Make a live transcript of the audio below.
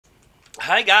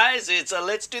Hi guys, it's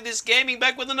Let's Do This Gaming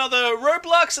back with another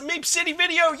Roblox and Meep City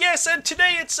video. Yes, and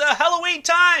today it's Halloween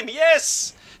time.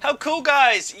 Yes, how cool,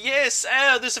 guys. Yes,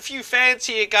 there's a few fans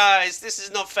here, guys. This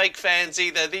is not fake fans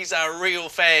either. These are real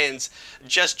fans.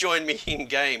 Just joined me in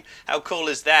game. How cool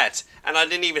is that? And I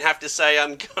didn't even have to say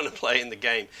I'm gonna play in the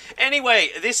game. Anyway,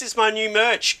 this is my new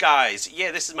merch, guys.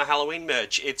 Yeah, this is my Halloween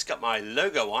merch. It's got my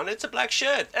logo on. It's a black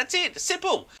shirt. That's it.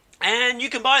 Simple. And you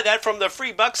can buy that from the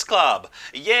Free Bucks Club.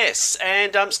 Yes,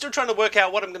 and I'm still trying to work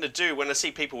out what I'm going to do when I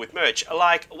see people with merch.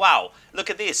 Like, wow,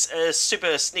 look at this. A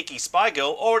super sneaky spy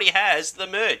girl already has the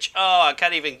merch. Oh, I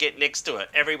can't even get next to it.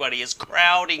 Everybody is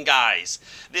crowding, guys.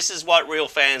 This is what real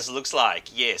fans looks like.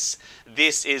 Yes,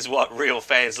 this is what real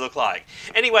fans look like.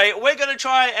 Anyway, we're going to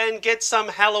try and get some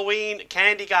Halloween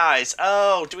candy, guys.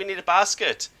 Oh, do we need a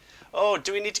basket? Oh,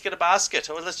 do we need to get a basket?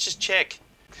 Oh, let's just check.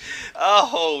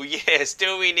 Oh, yes.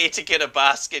 Do we need to get a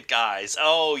basket, guys?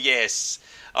 Oh, yes.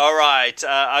 All right.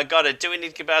 I got it. Do we need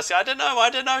to get a basket? I don't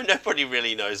know. Nobody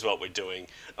really knows what we're doing.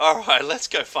 All right. Let's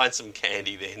go find some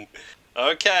candy then.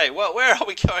 Okay. Well, where are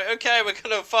we going? Okay. We're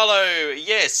going to follow.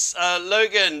 Yes.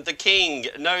 Logan, the king,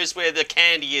 knows where the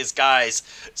candy is, guys.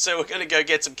 So we're going to go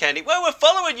get some candy. Well, we're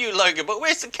following you, Logan, but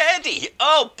where's the candy?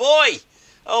 Oh, boy.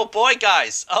 Oh, boy,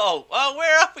 guys. Oh,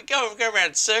 where are we going? We're going around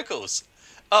in circles.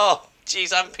 Oh.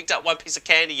 Jeez, I haven't picked up one piece of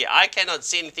candy yet. I cannot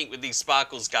see anything with these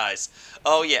sparkles, guys.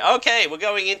 Oh, yeah. Okay, we're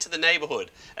going into the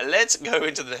neighborhood. Let's go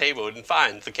into the neighborhood and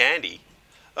find the candy.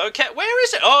 Okay, where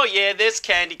is it? Oh, yeah, there's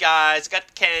candy, guys. Got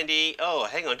the candy. Oh,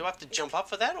 hang on. Do I have to jump up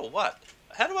for that or what?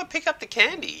 How do I pick up the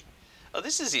candy? Oh,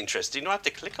 this is interesting. Do I have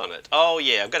to click on it? Oh,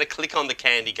 yeah, I've got to click on the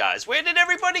candy, guys. Where did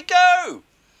everybody go?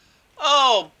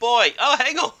 Oh, boy. Oh,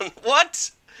 hang on.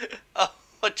 What? Oh,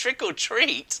 a trick or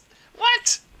treat?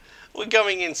 What? We're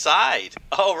going inside.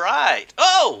 All right.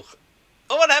 Oh,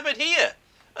 what happened here?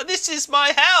 Oh, this is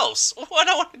my house. I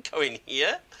don't want to go in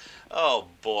here. Oh,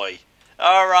 boy.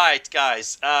 All right,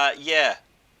 guys. Yeah.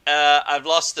 I've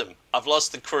lost them. I've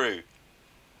lost the crew.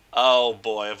 Oh,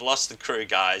 boy. I've lost the crew,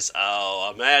 guys. Oh,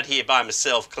 I'm out here by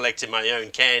myself collecting my own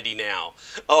candy now.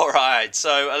 All right.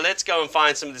 So let's go and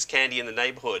find some of this candy in the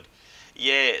neighborhood.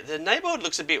 Yeah, the neighborhood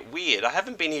looks a bit weird. I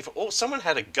haven't been here for... Oh, someone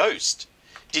had a ghost.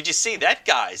 Did you see that,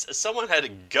 guys? Someone had a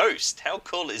ghost. How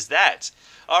cool is that?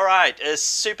 All right, a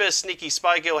super sneaky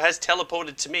spy girl has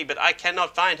teleported to me, but I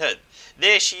cannot find her.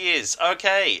 There she is.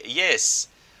 Okay, yes.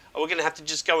 We're going to have to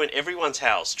just go in everyone's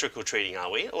house trick-or-treating, are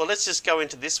we? Or let's just go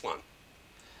into this one.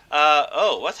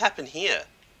 Oh, what happened here?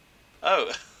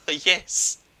 Oh,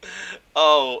 yes.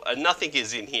 Oh, nothing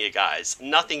is in here, guys.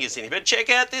 Nothing is in here. But check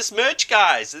out this merch,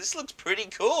 guys. This looks pretty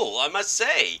cool, I must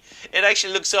say. It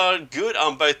actually looks good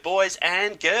on both boys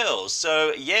and girls.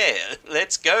 So, yeah,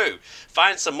 let's go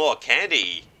find some more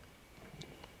candy.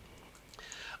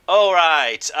 All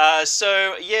right.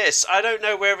 So, yes, I don't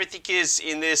know where everything is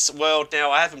in this world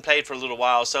now. I haven't played for a little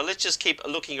while, so let's just keep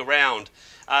looking around.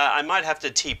 I might have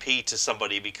to TP to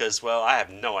somebody because, well, I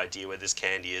have no idea where this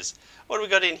candy is. What do we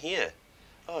got in here?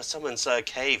 Oh, someone's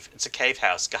cave. It's a cave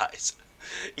house, guys.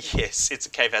 Yes, it's a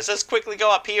cave house. Let's quickly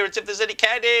go up here and see if there's any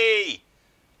candy.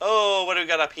 Oh, what do we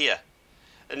got up here?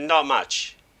 Not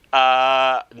much.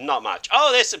 Not much.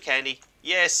 Oh, there's some candy.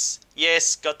 Yes,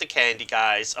 yes, got the candy,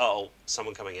 guys. Uh-oh,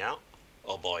 someone coming out?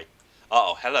 Oh, boy.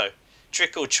 Uh-oh, hello.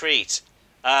 Trick or treat.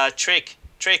 Trick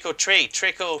or treat.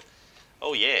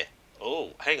 Oh, yeah.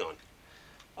 Oh, hang on.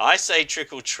 I say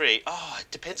trick or treat. Oh, it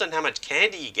depends on how much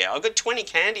candy you get. I got 20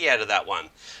 candy out of that one.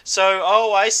 So,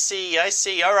 oh, I see.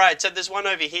 All right, so there's one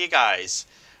over here, guys.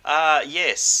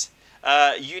 Yes.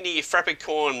 Uni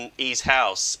Frappicorn's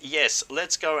house. Yes,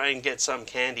 let's go and get some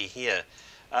candy here.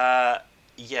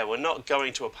 Yeah, we're not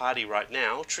going to a party right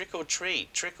now. Trick or treat.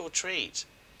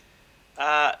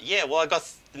 Yeah, well, I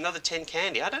got another 10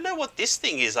 candy. I don't know what this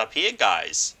thing is up here,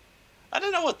 guys. I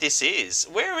don't know what this is.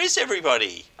 Where is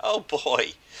everybody? Oh,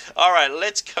 boy. All right,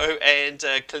 let's go and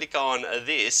click on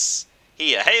this.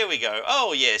 Here we go.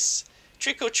 Oh, yes.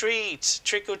 Trick or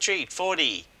treat,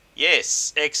 40.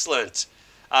 Yes, excellent.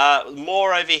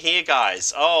 More over here,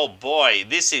 guys. Oh, boy.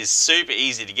 This is super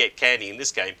easy to get candy in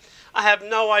this game. I have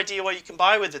no idea what you can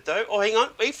buy with it, though. Oh, hang on.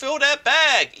 We filled our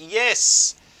bag.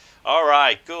 Yes. All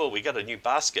right, good. We got a new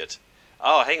basket.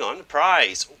 Oh, hang on.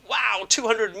 Prize. Wow,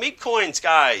 200 MEEP coins,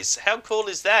 guys. How cool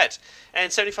is that?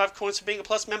 And 75 coins for being a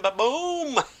Plus member.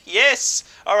 Boom! Yes.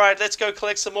 All right, let's go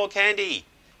collect some more candy.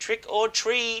 Trick or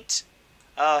treat.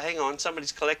 Oh, hang on.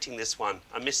 Somebody's collecting this one.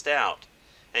 I missed out.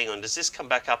 Hang on. Does this come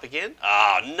back up again?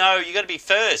 Oh, no. You got to be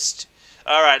first.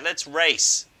 All right, let's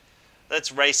race.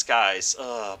 Let's race, guys.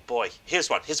 Oh, boy. Here's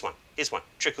one.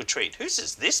 Trick or treat. Whose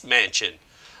is this mansion?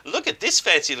 Look at this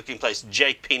fancy looking place.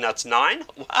 Jake Peanuts 9.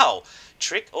 Wow.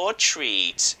 Trick or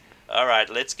treat. Alright,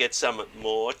 let's get some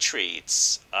more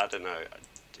treats. I don't know.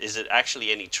 Is it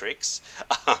actually any tricks?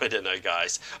 I don't know,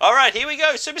 guys. Alright, here we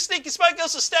go. Super Sneaky Spy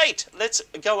Girl's estate. Let's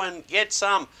go and get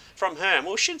some from her. And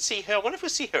we should see her. I wonder if we'll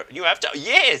see her. You have to.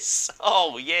 Yes!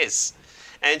 Oh, yes.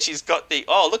 And she's got the...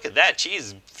 Oh, look at that. She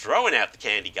is throwing out the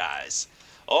candy, guys.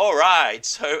 Alright,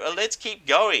 so let's keep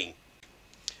going.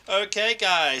 Okay,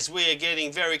 guys. We are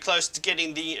getting very close to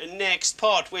getting the next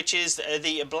pot, which is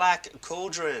the Black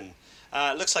Cauldron.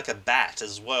 Looks like a bat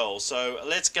as well, so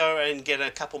let's go and get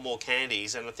a couple more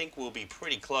candies, and I think we'll be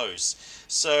pretty close.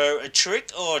 So, a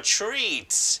trick or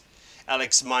treat?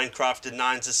 Alex Minecrafted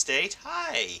Nine's estate.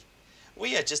 Hi,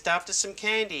 we are just after some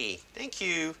candy. Thank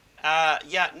you.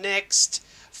 Yeah, next.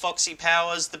 Foxy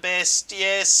Powers the best,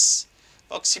 yes.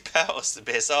 Foxy Powers the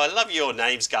best. Oh, I love your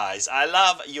names, guys. I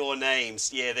love your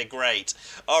names. Yeah, they're great.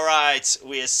 Alright,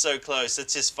 we are so close.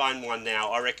 Let's just find one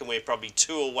now. I reckon we're probably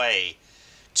 2 away.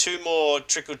 2 more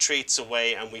trick-or-treats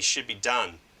away and we should be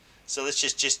done. So let's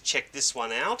just check this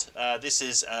one out. This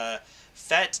is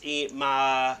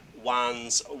Fatima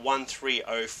 1's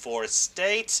 1304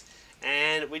 estate.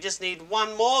 And we just need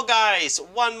 1 more, guys.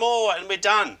 1 more and we're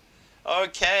done.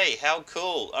 Okay, how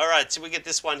cool. Alright, so we get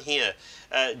this one here.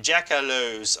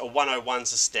 Jackalo's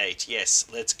 101's estate. Yes,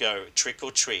 let's go.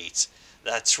 Trick-or-treat.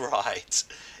 That's right.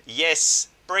 Yes,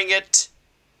 bring it.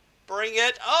 Bring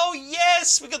it. Oh,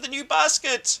 yes! We got the new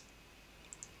basket.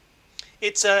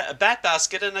 It's a bat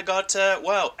basket, and I got,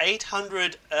 well,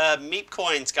 800 MEEP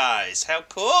coins, guys. How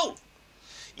cool!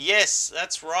 Yes,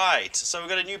 that's right. So we've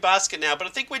got a new basket now, but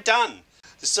I think we're done.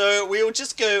 So we'll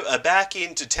just go back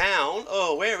into town.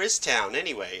 Oh, where is town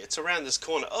anyway? It's around this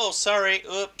corner. Oh, sorry.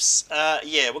 Oops.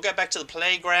 Yeah, we'll go back to the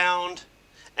playground.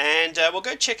 And we'll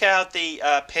go check out the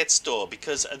pet store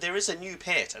because there is a new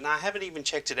pet and I haven't even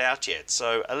checked it out yet.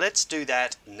 So let's do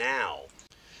that now.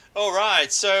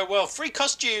 Alright, so, well, free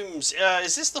costumes.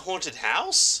 Is this the haunted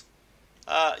house?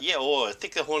 Yeah, or I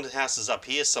think the haunted house is up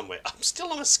here somewhere. I'm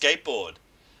still on a skateboard.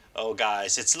 Oh,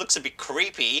 guys, it looks a bit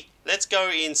creepy. Let's go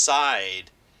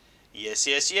inside. Yes,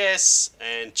 yes, yes.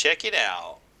 And check it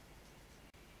out.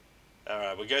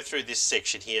 Alright, we'll go through this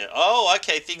section here. Oh,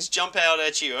 okay, things jump out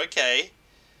at you. Okay.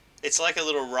 It's like a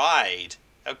little ride.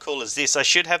 How cool is this? I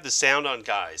should have the sound on,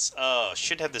 guys. Oh, I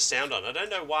should have the sound on. I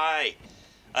don't know why.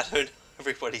 I don't know.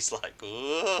 Everybody's like,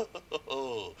 ooh.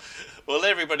 Well, let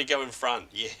everybody go in front.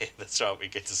 Yeah, that's right. We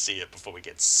get to see it before we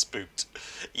get spooked.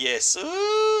 Yes.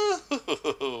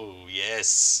 Ooh.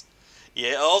 Yes.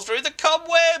 Yeah, all through the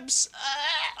cobwebs.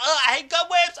 Oh, I hate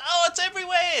cobwebs. Oh, it's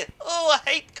everywhere. Oh, I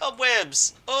hate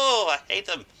cobwebs. Oh, I hate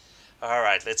them. All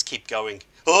right, let's keep going.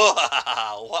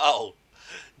 Oh, wow.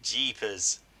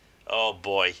 Jeepers. Oh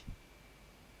boy.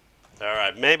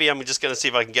 Alright, maybe I'm just going to see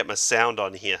if I can get my sound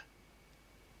on here.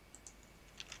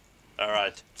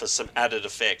 Alright, for some added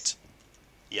effect.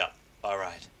 Yeah,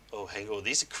 alright. Oh, hang on,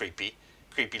 these are creepy.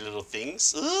 Creepy little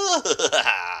things.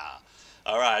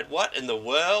 Alright, what in the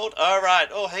world? Alright,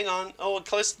 oh, hang on. Oh, we're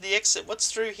close to the exit.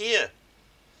 What's through here?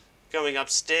 Going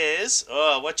upstairs.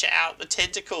 Oh, watch out, the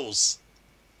tentacles.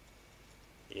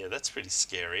 Yeah, that's pretty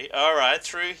scary. Alright,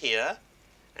 through here.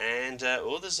 And,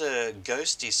 oh, there's a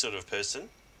ghosty sort of person.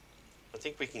 I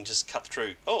think we can just cut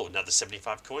through. Oh, another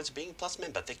 75 coins for being a Plus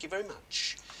member. Thank you very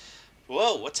much.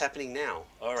 Whoa, what's happening now?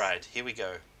 Alright, here we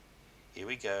go. Here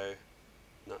we go.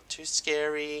 Not too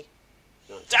scary.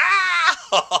 Not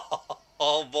ah!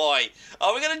 Oh, boy.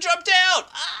 Oh, we're going to drop down.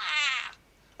 Ah!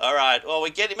 Alright, well,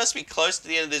 it must be close to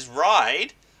the end of this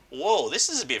ride. Whoa, this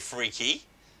is a bit freaky.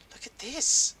 Look at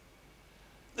this.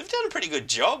 They've done a pretty good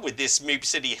job with this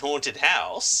MEEPCITY haunted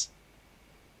house.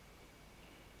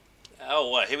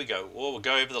 Oh, here we go. Oh, we'll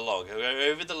go over the log. We'll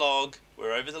go over the log.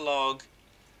 We're over the log.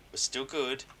 We're still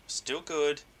good. We're still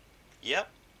good. Yep,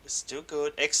 we're still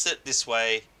good. Exit this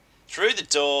way. Through the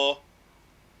door.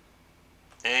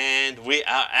 And we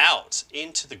are out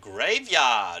into the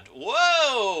graveyard.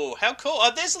 Whoa, how cool.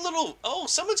 Oh, there's a little... Oh,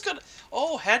 someone's got...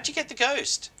 Oh, how'd you get the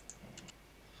ghost?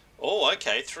 Oh,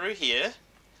 okay, through here.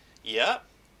 Yep.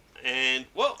 And,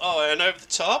 whoa, oh, and over the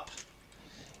top.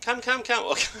 Come.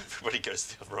 Oh, everybody goes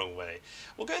the wrong way.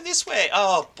 We'll go this way.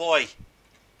 Oh, boy.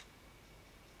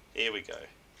 Here we go.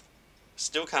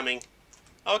 Still coming.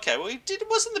 Okay, well, it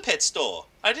wasn't the pet store.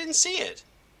 I didn't see it.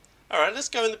 Alright, let's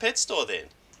go in the pet store then.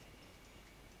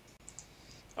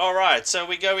 Alright, so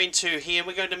we go into here.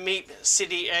 We're going to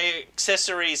MEEPCITY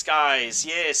accessories, guys.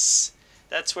 Yes.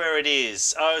 That's where it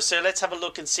is. Oh, so let's have a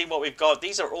look and see what we've got.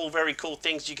 These are all very cool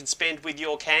things you can spend with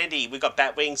your candy. We've got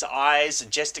bat wings, eyes,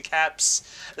 jester caps.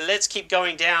 Let's keep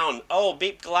going down. Oh,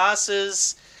 MEEP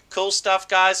glasses. Cool stuff,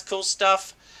 guys. Cool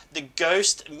stuff. The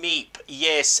Ghost Meep.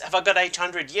 Yes. Have I got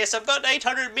 800? Yes, I've got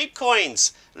 800 Meep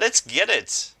coins. Let's get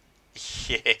it.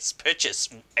 Yes, purchase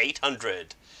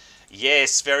 800.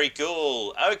 Yes, very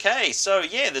cool. Okay, so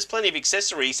yeah, there's plenty of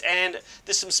accessories, and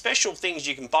there's some special things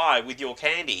you can buy with your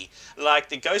candy, like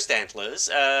the ghost antlers.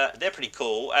 They're pretty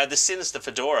cool. The sinister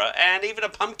fedora, and even a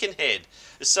pumpkin head.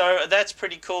 So that's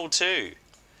pretty cool too.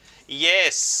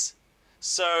 Yes.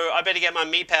 So I better get my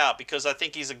Meep out because I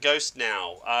think he's a ghost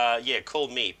now. Yeah, call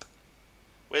Meep.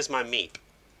 Where's my Meep?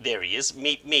 There he is.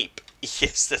 Meep, Meep.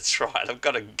 Yes, that's right. I've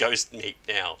got a ghost Meep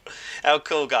now. How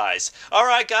cool, guys. All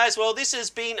right, guys. Well, this has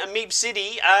been a Meep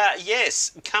City.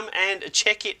 Yes, come and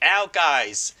check it out,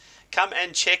 guys. Come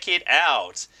and check it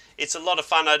out. It's a lot of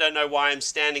fun. I don't know why I'm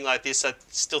standing like this. I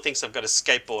still think I've got a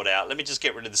skateboard out. Let me just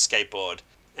get rid of the skateboard.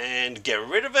 And get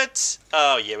rid of it.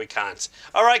 Oh, yeah, we can't.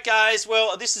 All right, guys.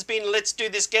 Well, this has been Let's Do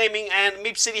This Gaming, and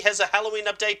Meep City has a Halloween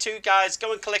update too, guys.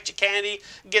 Go and collect your candy,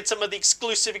 get some of the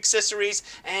exclusive accessories,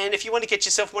 and if you want to get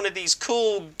yourself one of these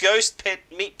cool ghost pet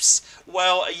Meeps,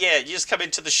 well, yeah, you just come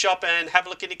into the shop and have a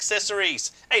look at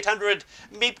accessories. 800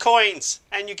 Meep coins,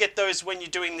 and you get those when you're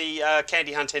doing the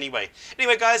candy hunt anyway.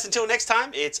 Anyway, guys, until next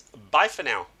time, it's bye for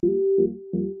now.